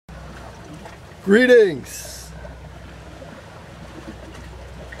Greetings!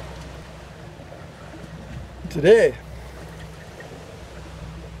 Today,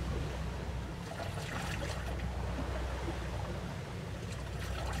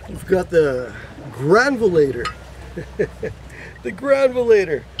 we've got the granulator. The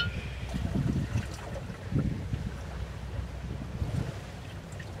granulator.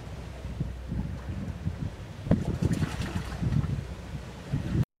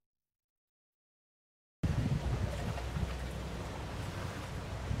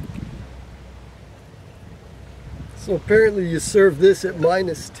 So apparently you serve this at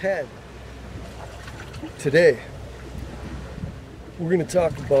 -10. Today, we're going to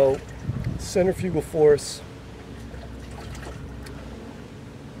talk about centrifugal force,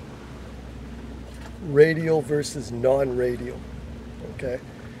 radial versus non-radial, okay?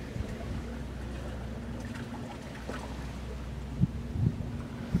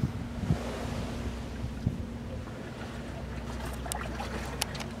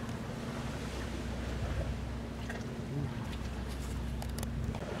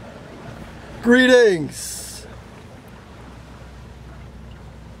 Greetings!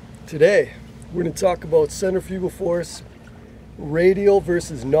 Today, we're going to talk about centrifugal force, radial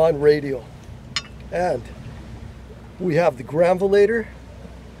versus non-radial. And we have the granulator,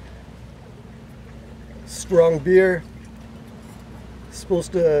 strong beer,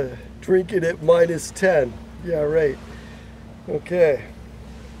 supposed to drink it at -10. Yeah, right. Okay.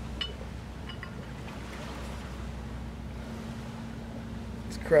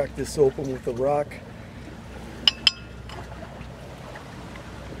 Crack this open with a rock.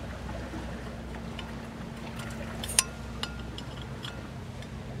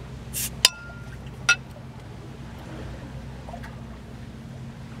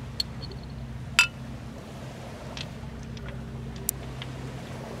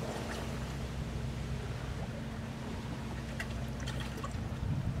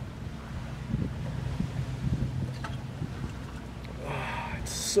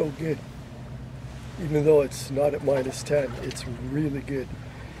 So good, even though it's not at -10, it's really good.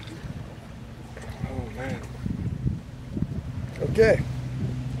 Oh man. Okay,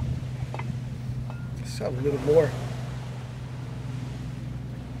 let's have a little more.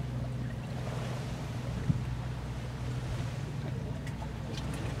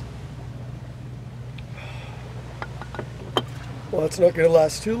 Well, it's not going to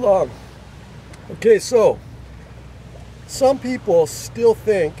last too long. Okay, so some people still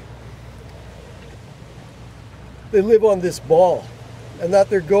think they live on this ball and that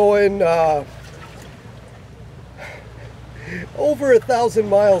they're going over 1,000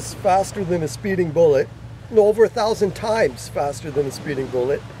 miles faster than a speeding bullet, no, over 1,000 times faster than a speeding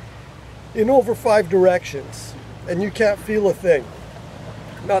bullet in over 5 directions, and you can't feel a thing.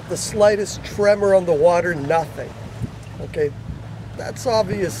 Not the slightest tremor on the water, nothing. Okay, that's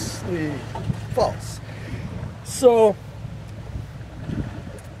obviously false. So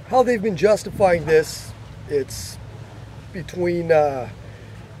how they've been justifying this, it's between, well,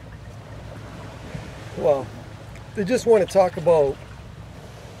 they just want to talk about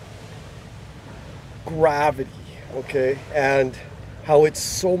gravity, okay, and how it's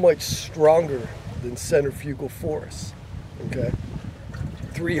so much stronger than centrifugal force, okay,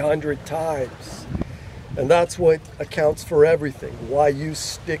 300 times. And that's what accounts for everything. Why you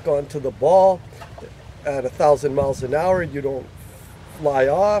stick onto the ball at 1,000 miles an hour, you don't fly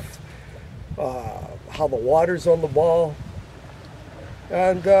off, how the water's on the ball,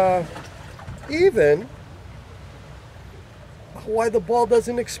 and even why the ball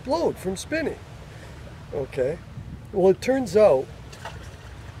doesn't explode from spinning. Okay, well, it turns out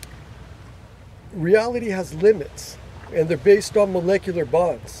reality has limits, and they're based on molecular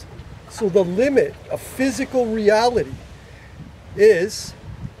bonds. So the limit of physical reality is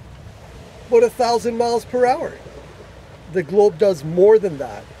about 1,000 miles per hour. The globe does more than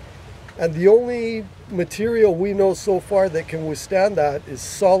that, and the only material we know so far that can withstand that is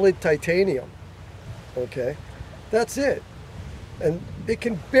solid titanium. Okay, that's it, and it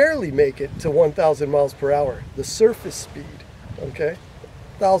can barely make it to 1,000 miles per hour, the surface speed. Okay,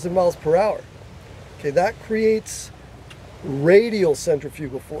 1,000 miles per hour. Okay, that creates radial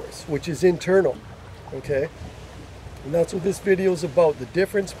centrifugal force, which is internal. Okay, and that's what this video is about, the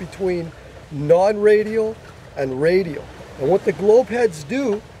difference between non-radial and radial. And what the globe heads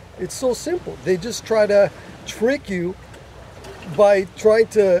do, it's so simple. They just try to trick you by trying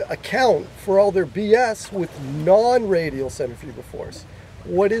to account for all their BS with non-radial centrifugal force.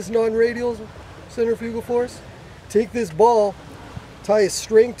 What is non-radial centrifugal force? Take this ball, tie a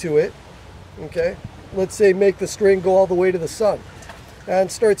string to it, okay? Let's say make the string go all the way to the sun and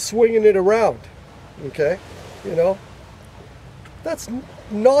start swinging it around. Okay, you know, that's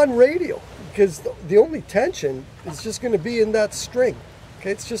non-radial, because the only tension is just going to be in that string.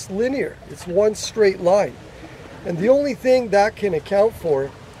 Okay, it's just linear. It's one straight line. And the only thing that can account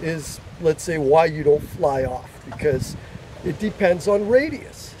for is, let's say, why you don't fly off, because it depends on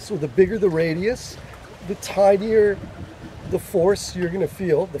radius. So the bigger the radius, the tinier the force you're going to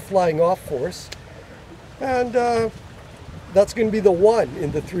feel, the flying off force. And that's going to be the 1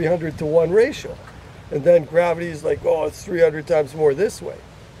 in the 300 to 1 ratio. And then gravity is like, oh, it's 300 times more this way.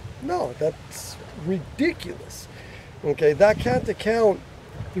 No, that's ridiculous. Okay, that can't account.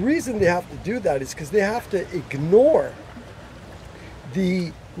 The reason they have to do that is because they have to ignore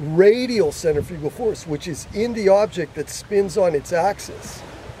the radial centrifugal force, which is in the object that spins on its axis,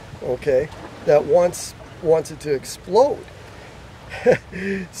 okay, that wants it to explode.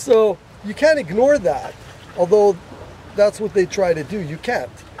 So you can't ignore that, although that's what they try to do. You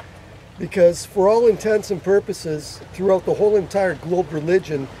can't, because for all intents and purposes, throughout the whole entire globe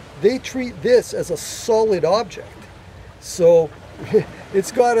religion, they treat this as a solid object. So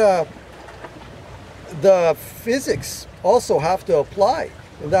it's got the physics also have to apply,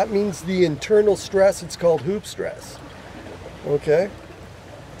 and that means the internal stress, it's called hoop stress. Okay,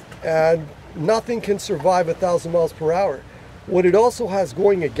 and nothing can survive 1,000 miles per hour. What it also has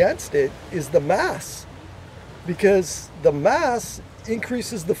going against it is the mass, because the mass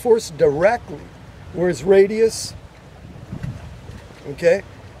increases the force directly, whereas radius, okay,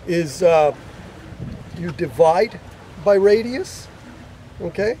 is you divide by radius,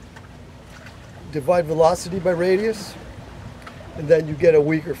 okay, divide velocity by radius, and then you get a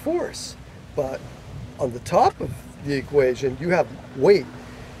weaker force. But on the top of the equation, you have weight,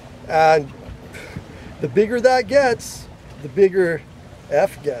 and the bigger that gets, the bigger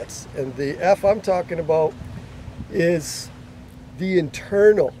F gets. And the F I'm talking about is the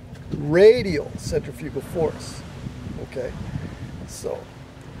internal radial centrifugal force. Okay, so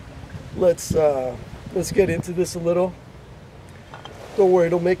let's get into this a little. Don't worry,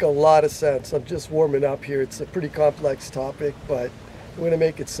 it'll make a lot of sense. I'm just warming up here. It's a pretty complex topic, but I'm going to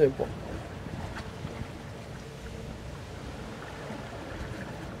make it simple.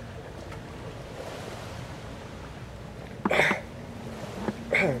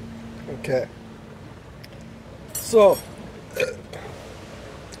 Okay, so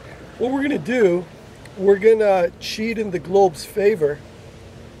what we're going to do, we're going to cheat in the globe's favor,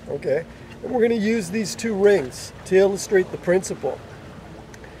 okay, and we're going to use these two rings to illustrate the principle,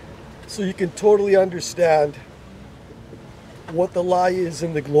 so you can totally understand what the lie is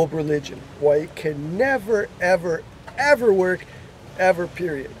in the globe religion, why it can never, ever, ever work, ever,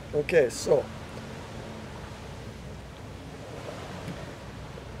 period. Okay, so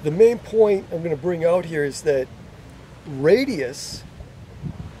the main point I'm going to bring out here is that radius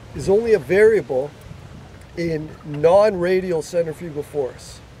is only a variable in non-radial centrifugal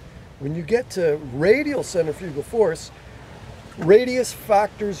force. When you get to radial centrifugal force, radius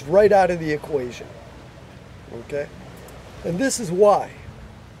factors right out of the equation. Okay, and this is why.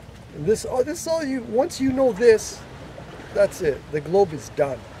 And this all you. Once you know this, that's it. The globe is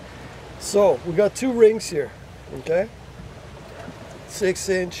done. So we got two rings here. Okay,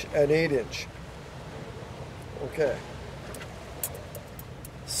 6-inch and 8-inch. Okay.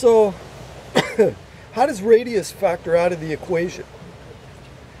 So how does radius factor out of the equation?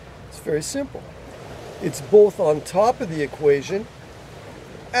 It's very simple. It's both on top of the equation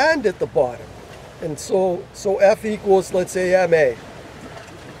and at the bottom. And so F equals, let's say,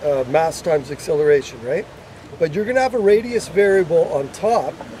 ma, mass times acceleration, right? But you're going to have a radius variable on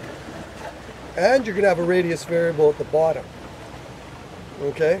top, and you're going to have a radius variable at the bottom.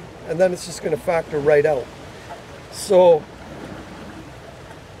 Okay? And then it's just going to factor right out. So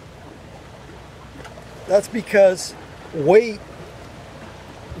that's because weight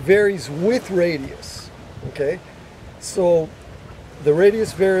varies with radius. Okay? So the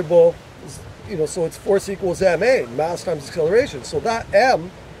radius variable is, so it's force equals ma, mass times acceleration. So that m,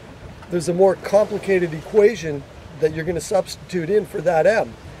 there's a more complicated equation that you're going to substitute in for that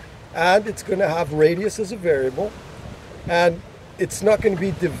m. And it's going to have radius as a variable, and it's not going to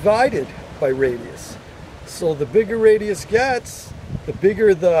be divided by radius. So the bigger radius gets, the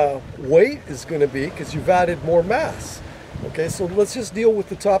bigger the weight is going to be, because you've added more mass. Okay, so let's just deal with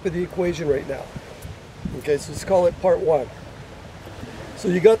the top of the equation right now. Okay, so let's call it part 1. So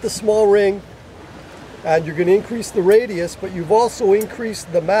you got the small ring, and you're going to increase the radius, but you've also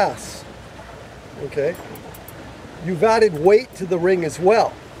increased the mass. Okay, you've added weight to the ring as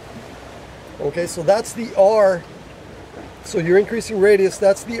well. Okay, so that's the R. So you're increasing radius,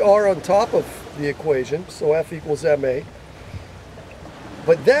 that's the R on top of the equation, so F equals ma.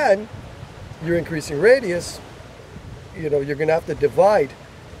 But then you're increasing radius, you know, you're going to have to divide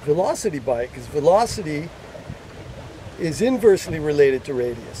velocity by it, because velocity is inversely related to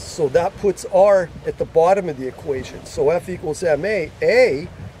radius. So that puts r at the bottom of the equation. So F equals ma. A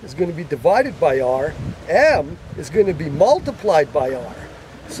is going to be divided by r. M is going to be multiplied by r.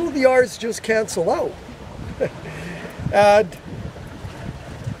 So the r's just cancel out. And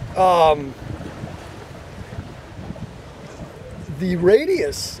the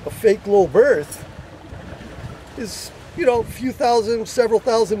radius of fake globe Earth is, you know, a few thousand, several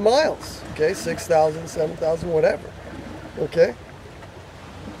thousand miles. Okay, 6,000, 7,000, whatever. Okay,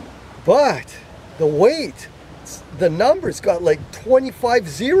 but the weight, the numbers got like 25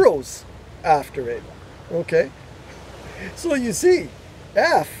 zeros after it. Okay, so you see,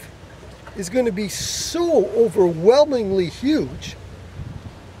 F is going to be so overwhelmingly huge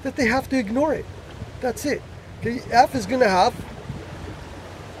that they have to ignore it. That's it. Okay, F is going to have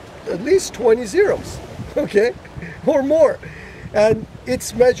at least 20 zeros, okay, or more, and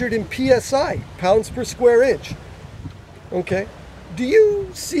it's measured in PSI, pounds per square inch. Okay, do you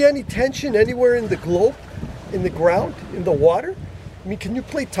see any tension anywhere in the globe, in the ground, in the water? I mean, can you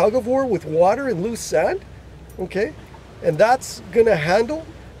play tug of war with water and loose sand? Okay, and that's going to handle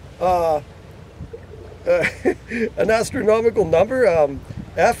an astronomical number,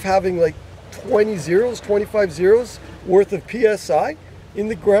 F having like 20 zeros, 25 zeros worth of PSI in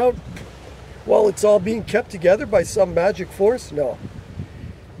the ground while it's all being kept together by some magic force? No.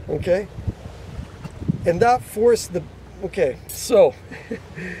 Okay, and that force, okay, so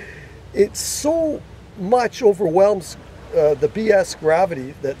it so much overwhelms the BS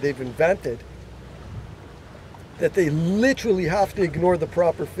gravity that they've invented that they literally have to ignore the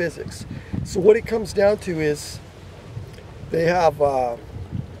proper physics. So what it comes down to is they have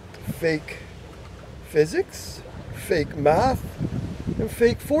fake physics, fake math, and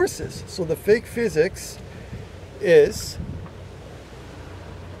fake forces. So the fake physics is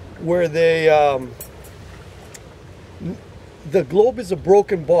where they the globe is a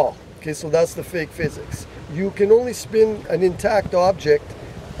broken ball. Okay, so that's the fake physics. You can only spin an intact object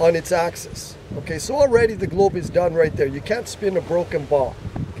on its axis. Okay, so already the globe is done right there. You can't spin a broken ball.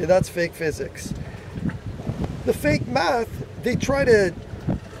 Okay, that's fake physics. The fake math, they try to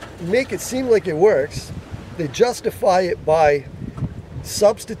make it seem like it works. They justify it by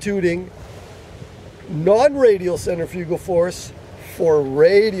substituting non-radial centrifugal force for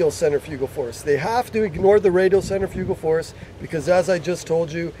radial centrifugal force. They have to ignore the radial centrifugal force because, as I just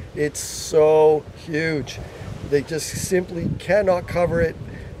told you, it's so huge. They just simply cannot cover it.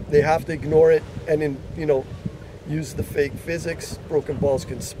 They have to ignore it and, you know, use the fake physics. Broken balls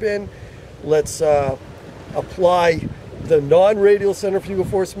can spin. Let's apply the non-radial centrifugal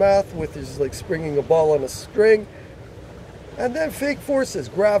force math, which is like springing a ball on a string, and then fake forces,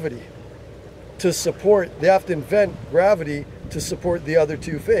 gravity, to support. They have to invent gravity to support the other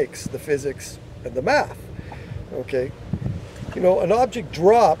two fakes, the physics and the math. Okay, you know, an object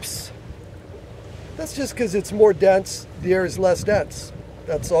drops. That's just because it's more dense, the air is less dense.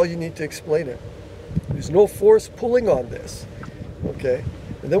 That's all you need to explain it. There's no force pulling on this. Okay,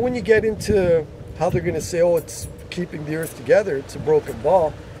 and then when you get into how they're going to say, oh, it's keeping the Earth together, it's a broken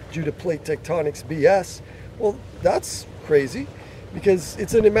ball due to plate tectonics BS. Well, that's crazy because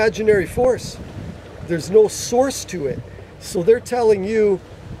it's an imaginary force. There's no source to it. So they're telling you,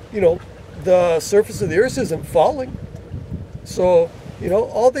 you know, the surface of the Earth isn't falling. So, you know,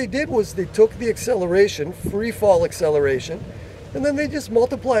 all they did was they took the acceleration, free fall acceleration, and then they just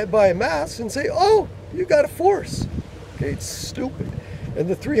multiply it by a mass and say, oh, you got a force. Okay, it's stupid. And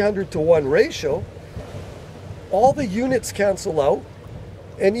the 300-to-1 ratio, all the units cancel out,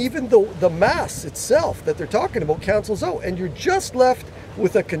 and even the mass itself that they're talking about cancels out, and you're just left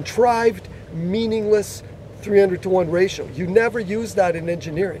with a contrived, meaningless 300-to-1 ratio. You never use that in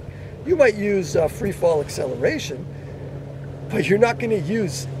engineering. You might use free fall acceleration, but you're not going to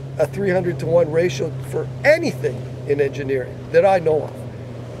use a 300-to-1 ratio for anything in engineering that I know of.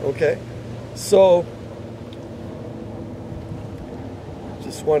 Okay, so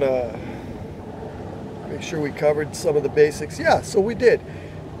just want to make sure we covered some of the basics. Yeah, so we did.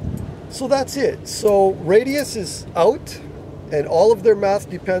 So that's it. So radius is out, and all of their math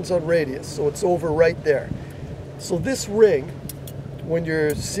depends on radius. So it's over right there. So this ring, when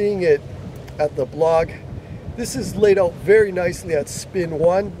you're seeing it at the blog, this is laid out very nicely at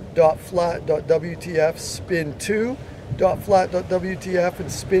spin1.flat.wtf, spin2.flat.wtf, and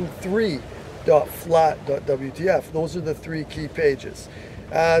spin3.flat.wtf. Those are the three key pages.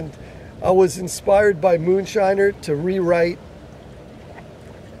 And I was inspired by Moonshiner to rewrite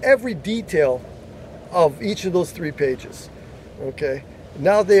every detail of each of those three pages. Okay,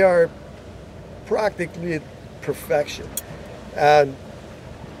 now they are practically perfection, and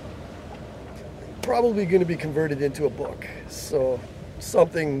probably going to be converted into a book. So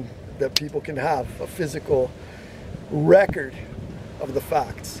something that people can have, a physical record of the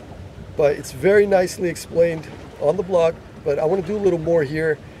facts. But it's very nicely explained on the blog, but I want to do a little more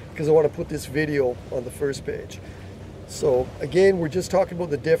here because I want to put this video on the first page. So again, we're just talking about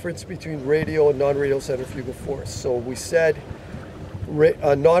the difference between radial and non-radial centrifugal force. So we said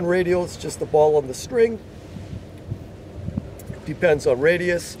non-radial is just the ball on the string. Depends on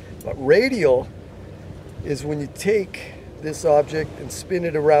radius. But radial is when you take this object and spin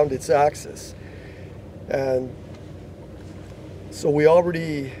it around its axis. And so we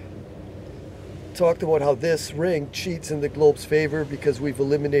already talked about how this ring cheats in the globe's favor because we've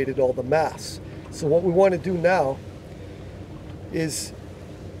eliminated all the mass. So what we want to do now is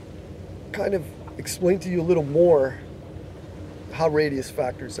kind of explain to you a little more how radius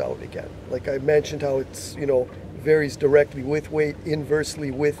factors out again. Like I mentioned, how it's, you know, varies directly with weight,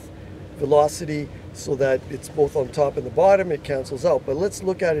 inversely with velocity, so that it's both on top and the bottom, it cancels out. But let's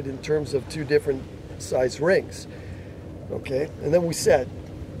look at it in terms of two different size rings. Okay, and then we said,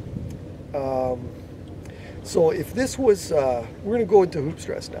 so if this was, we're going to go into hoop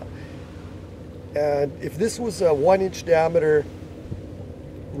stress now. And if this was a 1-inch diameter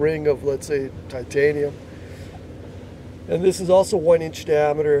ring of, let's say, titanium, and this is also 1-inch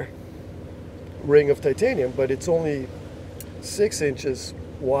diameter ring of titanium, but it's only 6 inches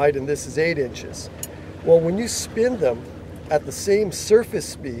wide and this is 8 inches. Well, when you spin them at the same surface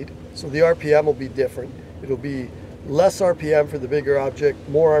speed, so the RPM will be different. It'll be less RPM for the bigger object,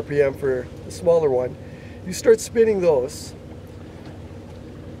 more RPM for the smaller one. You start spinning those,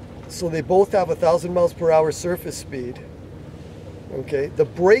 so they both have 1,000 miles per hour surface speed. Okay, the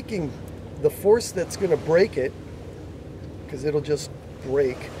braking, the force that's going to break it, because it'll just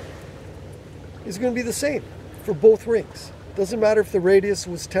break, is going to be the same for both rings. Doesn't matter if the radius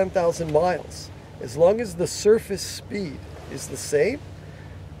was 10,000 miles. As long as the surface speed is the same,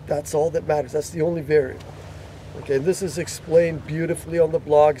 that's all that matters. That's the only variable. Okay, and this is explained beautifully on the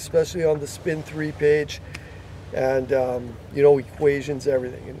blog, especially on the Spin 3 page, and you know, equations,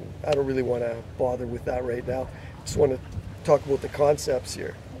 everything. And I don't really want to bother with that right now. Just want to talk about the concepts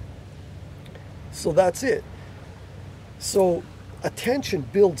here. So that's it. So a tension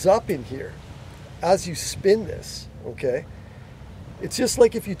builds up in here as you spin this. Okay, it's just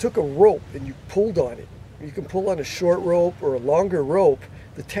like if you took a rope and you pulled on it. You can pull on a short rope or a longer rope.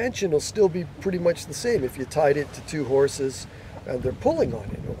 The tension will still be pretty much the same if you tied it to two horses and they're pulling on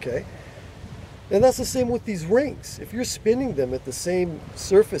it. Okay, and that's the same with these rings. If you're spinning them at the same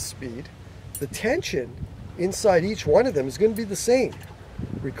surface speed, the tension inside each one of them is going to be the same,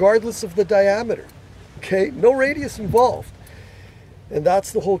 regardless of the diameter. Okay, no radius involved. And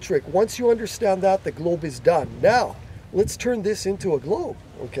that's the whole trick. Once you understand that, the globe is done. Now, let's turn this into a globe,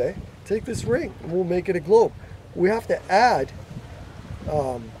 okay? Take this ring and we'll make it a globe. We have to add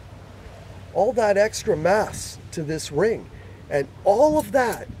all that extra mass to this ring. And all of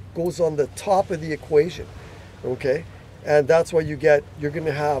that goes on the top of the equation, okay? And that's why you're going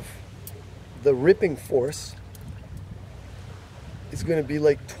to have the ripping force is going to be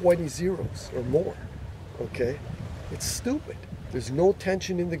like 20 zeros or more, okay? It's stupid. There's no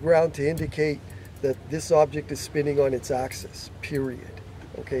tension in the ground to indicate that this object is spinning on its axis, period.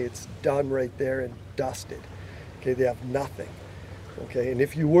 Okay, it's done right there and dusted. Okay, they have nothing. Okay, and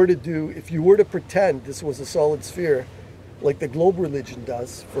if you were to pretend this was a solid sphere, like the globe religion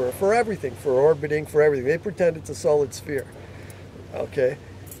does for everything, for orbiting, for everything, they pretend it's a solid sphere. Okay,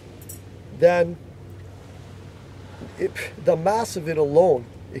 then the mass of it alone,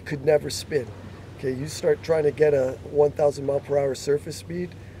 it could never spin. Okay, you start trying to get a 1,000 mile per hour surface speed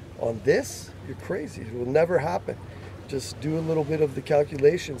on this, you're crazy. It will never happen. Just do a little bit of the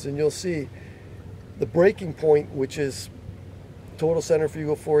calculations and you'll see the breaking point, which is total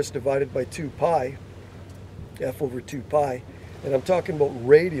centrifugal force divided by 2 pi, F over 2 pi. And I'm talking about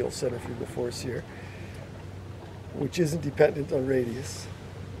radial centrifugal force here, which isn't dependent on radius.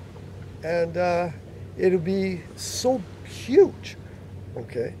 And it'll be so huge,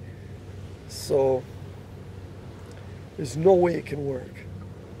 okay? So there's no way it can work.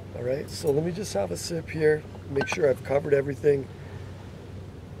 All right, so let me just have a sip here, make sure I've covered everything.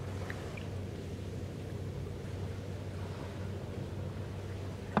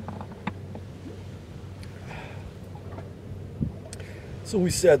 So we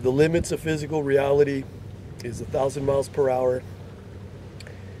said the limits of physical reality is 1,000 miles per hour,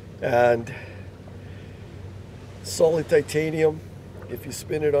 and solid titanium, if you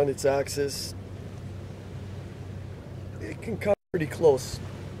spin it on its axis, it can come pretty close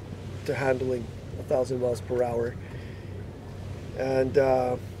to to handling 1,000 miles per hour. And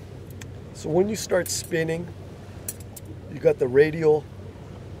so when you start spinning, you got the radial,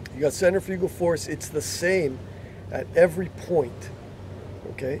 you got centrifugal force. It's the same at every point,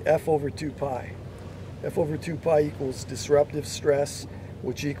 okay? F over 2 pi. F over 2 pi equals disruptive stress,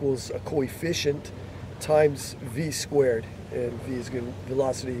 which equals a coefficient times v squared, and v is going to,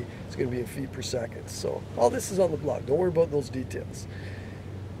 velocity is going to be in feet per second. So all this is on the blog. Don't worry about those details.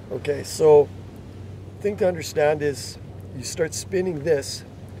 Okay, so the thing to understand is you start spinning this,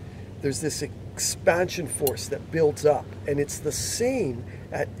 there's this expansion force that builds up, and it's the same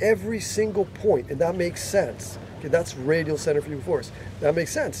at every single point, and that makes sense. Okay, that's radial centrifugal force. That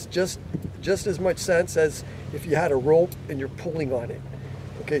makes sense. Just as much sense as if you had a rope and you're pulling on it.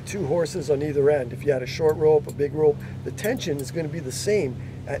 Okay, 2 horses on either end. If you had a short rope, a big rope, the tension is going to be the same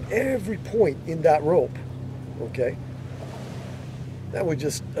at every point in that rope. Okay? That would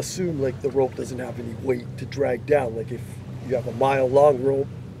just assume like the rope doesn't have any weight to drag down. Like if you have a mile-long rope,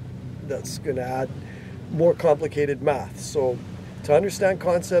 that's going to add more complicated math. So to understand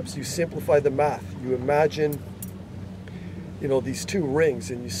concepts, you simplify the math. You imagine, you know, these 2 rings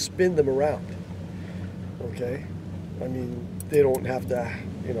and you spin them around. Okay? I mean, they don't have to,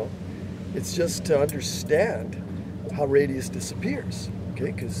 you know, it's just to understand how radius disappears.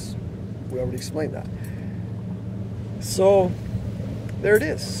 Okay? Because we already explained that. So there it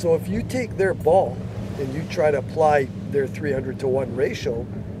is. So if you take their ball and you try to apply their 300-to-1 ratio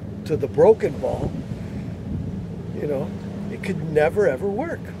to the broken ball, you know, it could never ever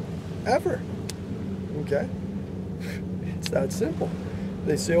work. Ever. Okay? It's that simple.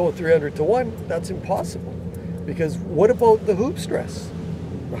 They say, oh, 300-to-1, that's impossible. Because what about the hoop stress?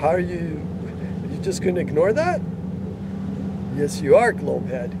 How are you just going to ignore that? Yes, you are,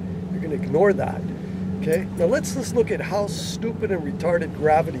 Globehead. You're going to ignore that. Okay? Now let's just look at how stupid and retarded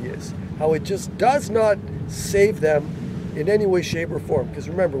gravity is. How it just does not save them in any way, shape, or form. Because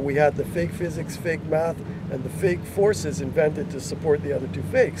remember, we had the fake physics, fake math, and the fake forces invented to support the other 2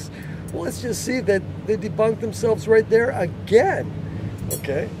 fakes. Well, let's just see that they debunked themselves right there again.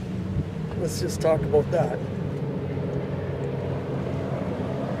 Okay? Let's just talk about that.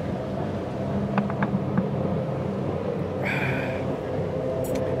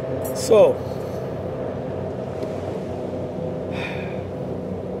 So,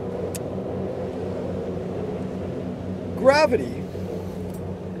 gravity,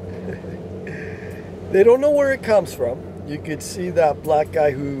 they don't know where it comes from. You could see that black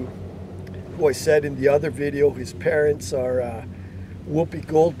guy who I said in the other video, his parents are Whoopi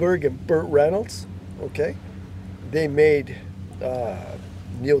Goldberg and Burt Reynolds. Okay? They made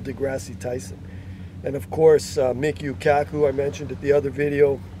Neil deGrasse Tyson. And of course, Mickey Ukaku, I mentioned at the other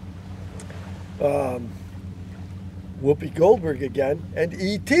video. Whoopi Goldberg again, and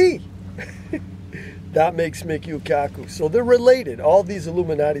E.T. That makes Mickey Ukaku. So they're related. All these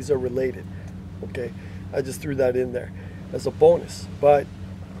Illuminatis are related. Okay? I just threw that in there as a bonus. But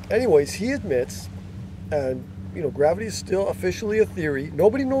anyways, he admits, and you know, gravity is still officially a theory.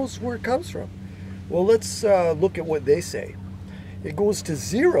 Nobody knows where it comes from. Well, let's look at what they say. It goes to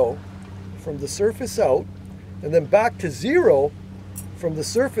 0 from the surface out, and then back to 0 from the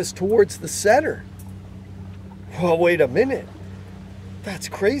surface towards the center. Well, wait a minute. That's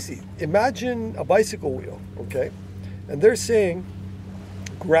crazy. Imagine a bicycle wheel, okay? And they're saying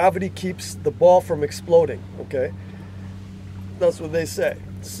gravity keeps the ball from exploding, okay? That's what they say.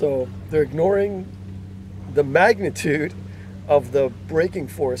 So they're ignoring the magnitude of the braking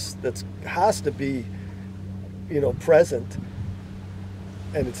force that has to be, you know, present,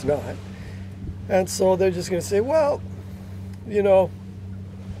 and it's not. And so they're just going to say, well, you know,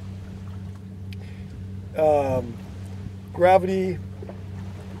 gravity,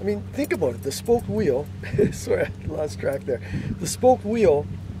 I mean, think about it. The spoked wheel, sorry, I lost track there. The spoked wheel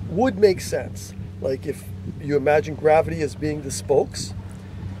would make sense. Like if you imagine gravity as being the spokes,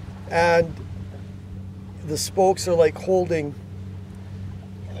 and the spokes are like holding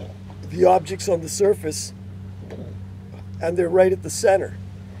the objects on the surface, and they're right at the center.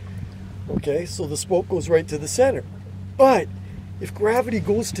 Okay, so the spoke goes right to the center. But if gravity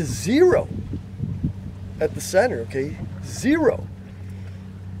goes to 0 at the center, okay, 0,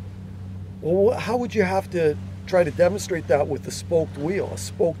 well, how would you have to try to demonstrate that with a spoked wheel, a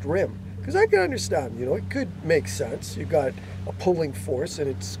spoked rim? Because I can understand, you know, it could make sense. You got a pulling force and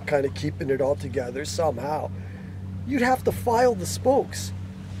it's kind of keeping it all together somehow. You'd have to file the spokes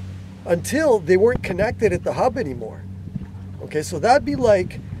until they weren't connected at the hub anymore. Okay, so that'd be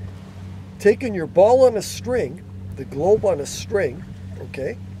like taking your ball on a string, the globe on a string,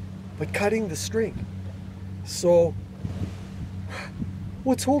 okay, but cutting the string. So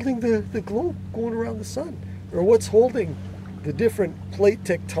what's holding the globe going around the sun? Or what's holding the different plate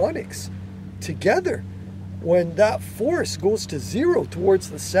tectonics together when that force goes to zero towards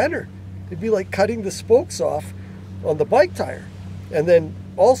the center? It'd be like cutting the spokes off on the bike tire. And then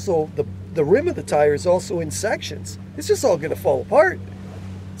also the rim of the tire is also in sections. It's just all going to fall apart.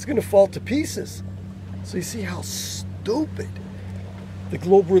 It's going to fall to pieces. So you see how stupid the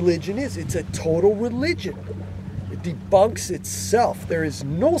globe religion is. It's a total religion. It debunks itself. There is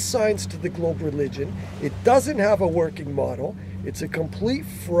no science to the globe religion. It doesn't have a working model. It's a complete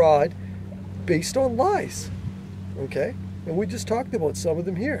fraud based on lies. Okay? And we just talked about some of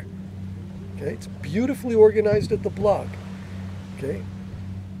them here. Okay? It's beautifully organized at the blog. Okay?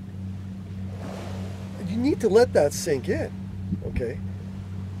 You need to let that sink in. Okay?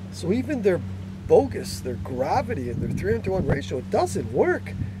 So even their bogus, their gravity and their 3:1 ratio, it doesn't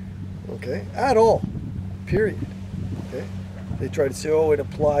work. Okay? At all. Period. Okay? They try to say, oh, it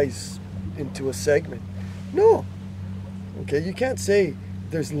applies into a segment. No. Okay? You can't say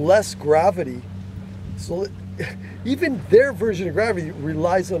there's less gravity. So even their version of gravity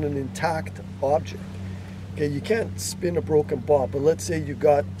relies on an intact object. Okay? You can't spin a broken ball, but let's say you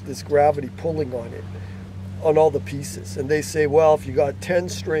got this gravity pulling on it, on all the pieces. And they say, well, if you got 10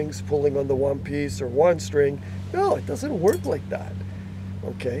 strings pulling on the one piece or one string, no, it doesn't work like that.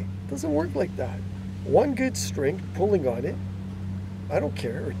 Okay? It doesn't work like that. One good string pulling on it, I don't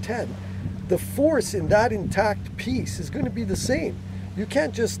care, or 10, the force in that intact piece is going to be the same. You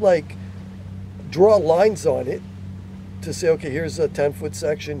can't just like draw lines on it to say, okay, here's a 10-foot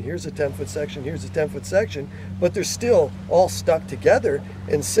section, here's a 10-foot section, here's a 10-foot section, but they're still all stuck together,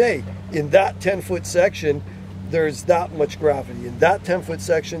 and say, in that 10-foot section, there's that much gravity. In that 10-foot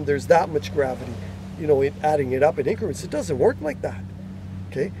section, there's that much gravity. You know, adding it up in increments. It doesn't work like that.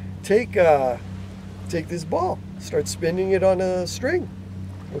 Okay? Take this ball, start spinning it on a string.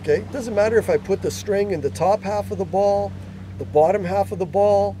 Okay? It doesn't matter if I put the string in the top half of the ball, the bottom half of the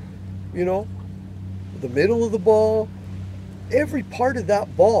ball, you know, the middle of the ball. Every part of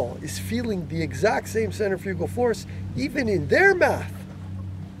that ball is feeling the exact same centrifugal force, even in their math.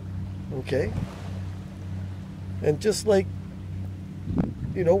 Okay? And just like,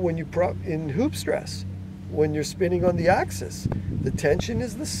 you know, when you in hoop stress, when you're spinning on the axis, the tension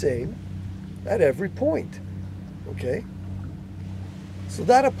is the same at every point. Okay? So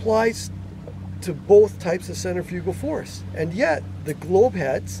that applies to both types of centrifugal force. And yet, the globe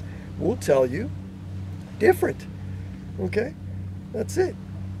heads will tell you different. Okay? That's it.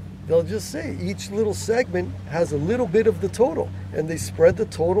 They'll just say each little segment has a little bit of the total, and they spread the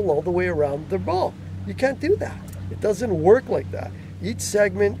total all the way around their ball. You can't do that. It doesn't work like that. Each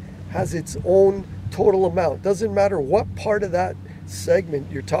segment has its own total amount. Doesn't matter what part of that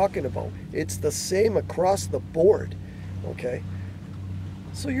segment you're talking about. It's the same across the board. Okay?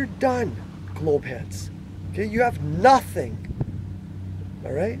 So you're done, globe heads. Okay? You have nothing.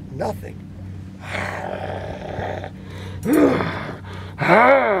 All right? Nothing.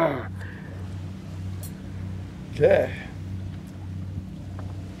 Okay.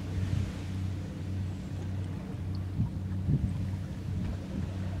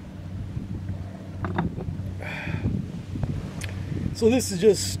 So this is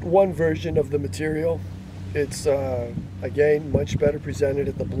just one version of the material. It's, again, much better presented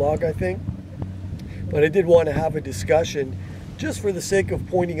at the blog, I think. But I did want to have a discussion just for the sake of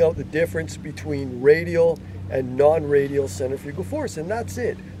pointing out the difference between radial and non-radial centrifugal force, and that's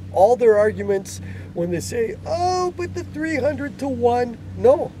it. All their arguments when they say, oh, but the 300 to 1,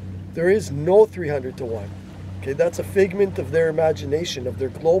 no, there is no 300 to 1. Okay, that's a figment of their imagination, of their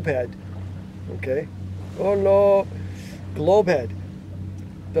globe head. Okay, oh no, globe head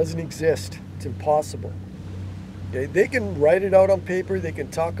doesn't exist. It's impossible. Okay, they can write it out on paper, they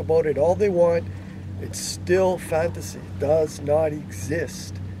can talk about it all they want. It's still fantasy. It does not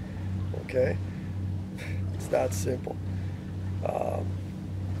exist. Okay? It's that simple.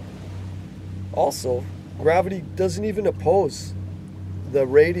 Also, gravity doesn't even oppose the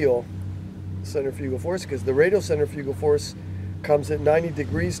radial centrifugal force, because the radial centrifugal force comes at 90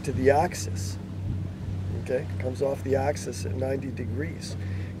 degrees to the axis. Okay? It comes off the axis at 90 degrees.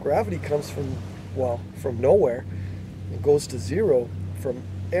 Gravity comes from, well, from nowhere. It goes to zero from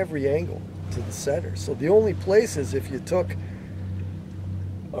every angle to the center. So the only place is if you took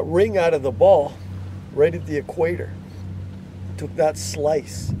a ring out of the ball right at the equator, took that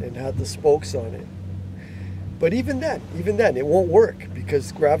slice and had the spokes on it. But even then, it won't work,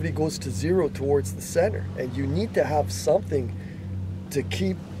 because gravity goes to zero towards the center, and you need to have something to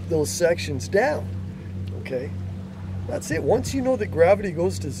keep those sections down. Okay? That's it. Once you know that gravity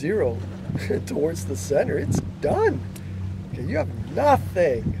goes to zero towards the center, it's done. Okay, you have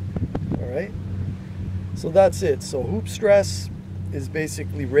Nothing. All right. So that's it. So hoop stress is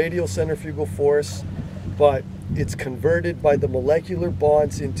basically radial centrifugal force, but it's converted by the molecular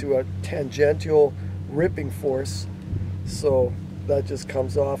bonds into a tangential ripping force. So that just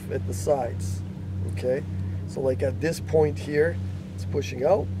comes off at the sides. Okay. So like at this point here, it's pushing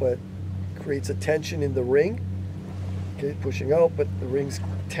out, but creates a tension in the ring. Okay, pushing out, but the ring's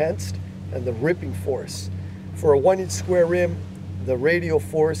tensed, and the ripping force. For a 1-inch square rim, the radial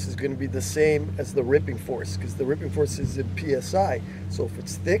force is going to be the same as the ripping force, because the ripping force is in PSI. So if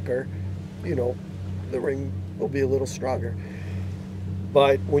it's thicker, you know, the ring will be a little stronger.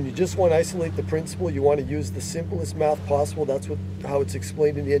 But when you just want to isolate the principle, you want to use the simplest math possible. That's how it's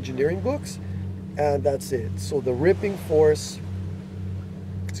explained in the engineering books, and that's it. So the ripping force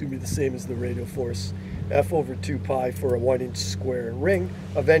is going to be the same as the radial force, F over 2 pi for a 1-inch square ring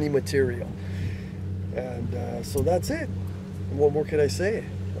of any material. And so that's it. And what more could I say?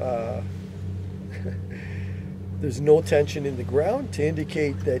 There's no tension in the ground to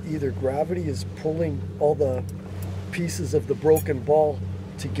indicate that either gravity is pulling all the pieces of the broken ball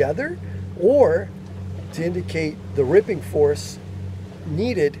together, or to indicate the ripping force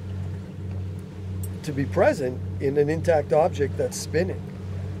needed to be present in an intact object that's spinning.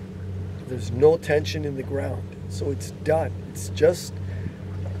 There's no tension in the ground, so it's done. It's just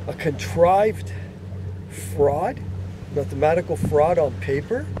a contrived fraud, mathematical fraud on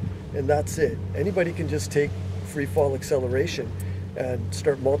paper, and that's it. Anybody can just take free fall acceleration and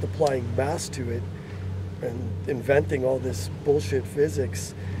start multiplying mass to it and inventing all this bullshit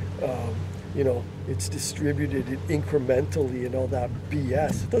physics. You know, it's distributed incrementally and all that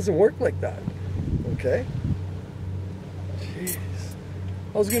BS. It doesn't work like that, okay? Jeez.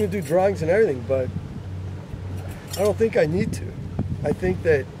 I was going to do drawings and everything, but I don't think I need to. I think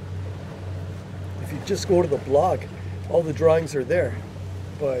that if you just go to the blog, all the drawings are there.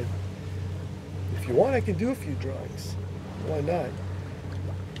 But if you want, I can do a few drawings. Why not?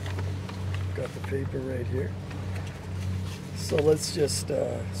 Got the paper right here. So let's just,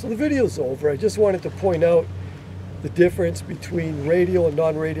 so the video's over. I just wanted to point out the difference between radial and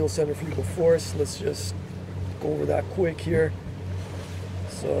non-radial centrifugal force. Let's just go over that quick here.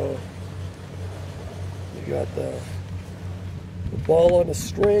 So you got the ball on a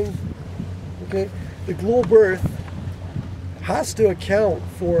string. Okay, the globe Earth has to account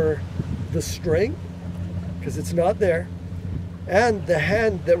for the string because it's not there, and the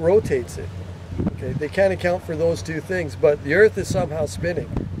hand that rotates it. Okay, they can't account for those two things, but the Earth is somehow spinning.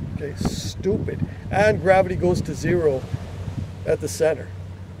 Okay, stupid. And gravity goes to zero at the center,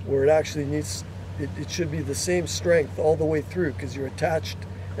 where it actually needs, it should be the same strength all the way through, because you're attached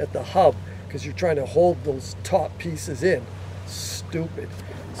at the hub, because you're trying to hold those top pieces in. Stupid.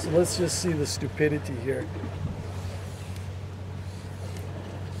 So let's just see the stupidity here.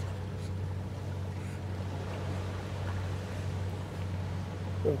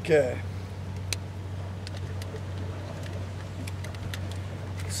 Okay.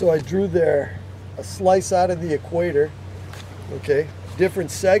 So I drew there a slice out of the equator. Okay,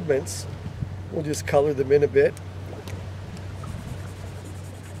 different segments. We'll just color them in a bit.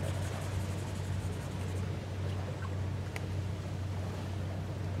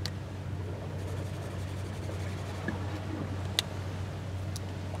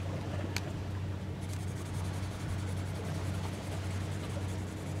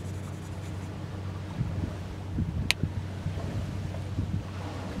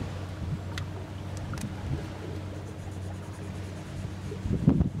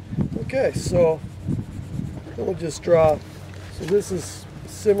 Okay, so we'll just draw. So this is a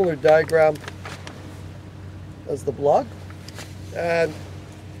similar diagram as the blog, and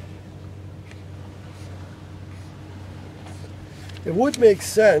it would make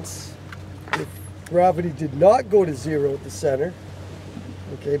sense if gravity did not go to zero at the center.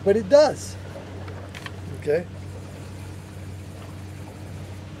 Okay, but it does. Okay,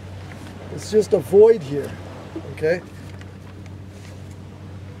 it's just a void here. Okay.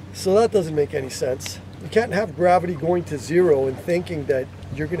 So that doesn't make any sense. You can't have gravity going to zero and thinking that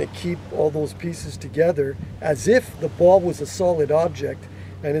you're going to keep all those pieces together as if the ball was a solid object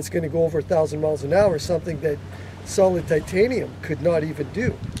and it's going to go over 1,000 miles an hour, something that solid titanium could not even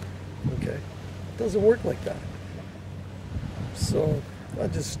do. Okay? It doesn't work like that. So I'll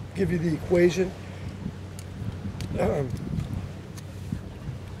just give you the equation.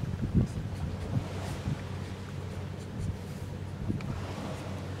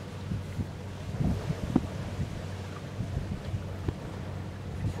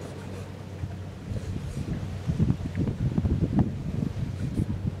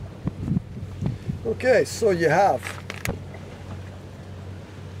 Okay, so you have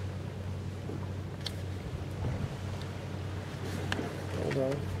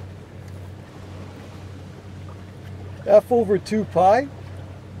Hold on. F over 2 pi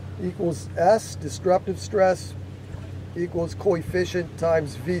equals S, disruptive stress, equals coefficient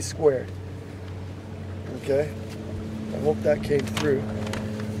times V squared. Okay? I hope that came through.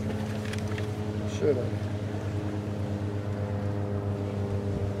 Should have.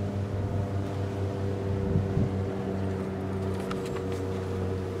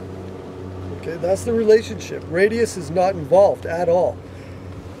 Okay, that's the relationship. Radius is not involved at all.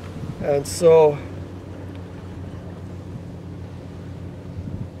 And so,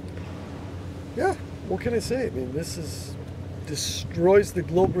 yeah, what can I say? I mean, this destroys the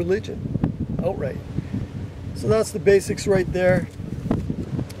globe religion outright. So that's the basics right there.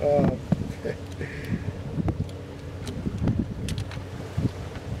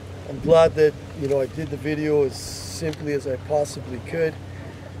 I'm glad that, you know, I did the video as simply as I possibly could.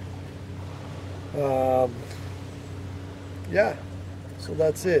 Yeah, so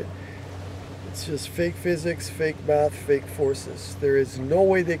that's it. It's just fake physics, fake math, fake forces. There is no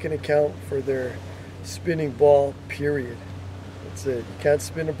way they can account for their spinning ball, period. That's it. You can't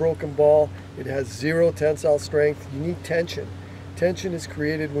spin a broken ball. It has zero tensile strength. You need tension. Tension is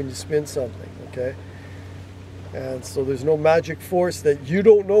created when you spin something, okay? And so there's no magic force that you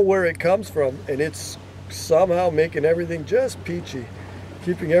don't know where it comes from, and it's somehow making everything just peachy,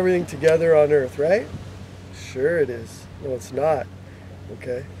 keeping everything together on Earth, right? Sure it is. No, it's not.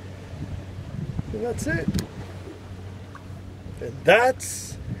 Okay? And that's it. And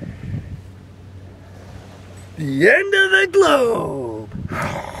that's the end of the globe.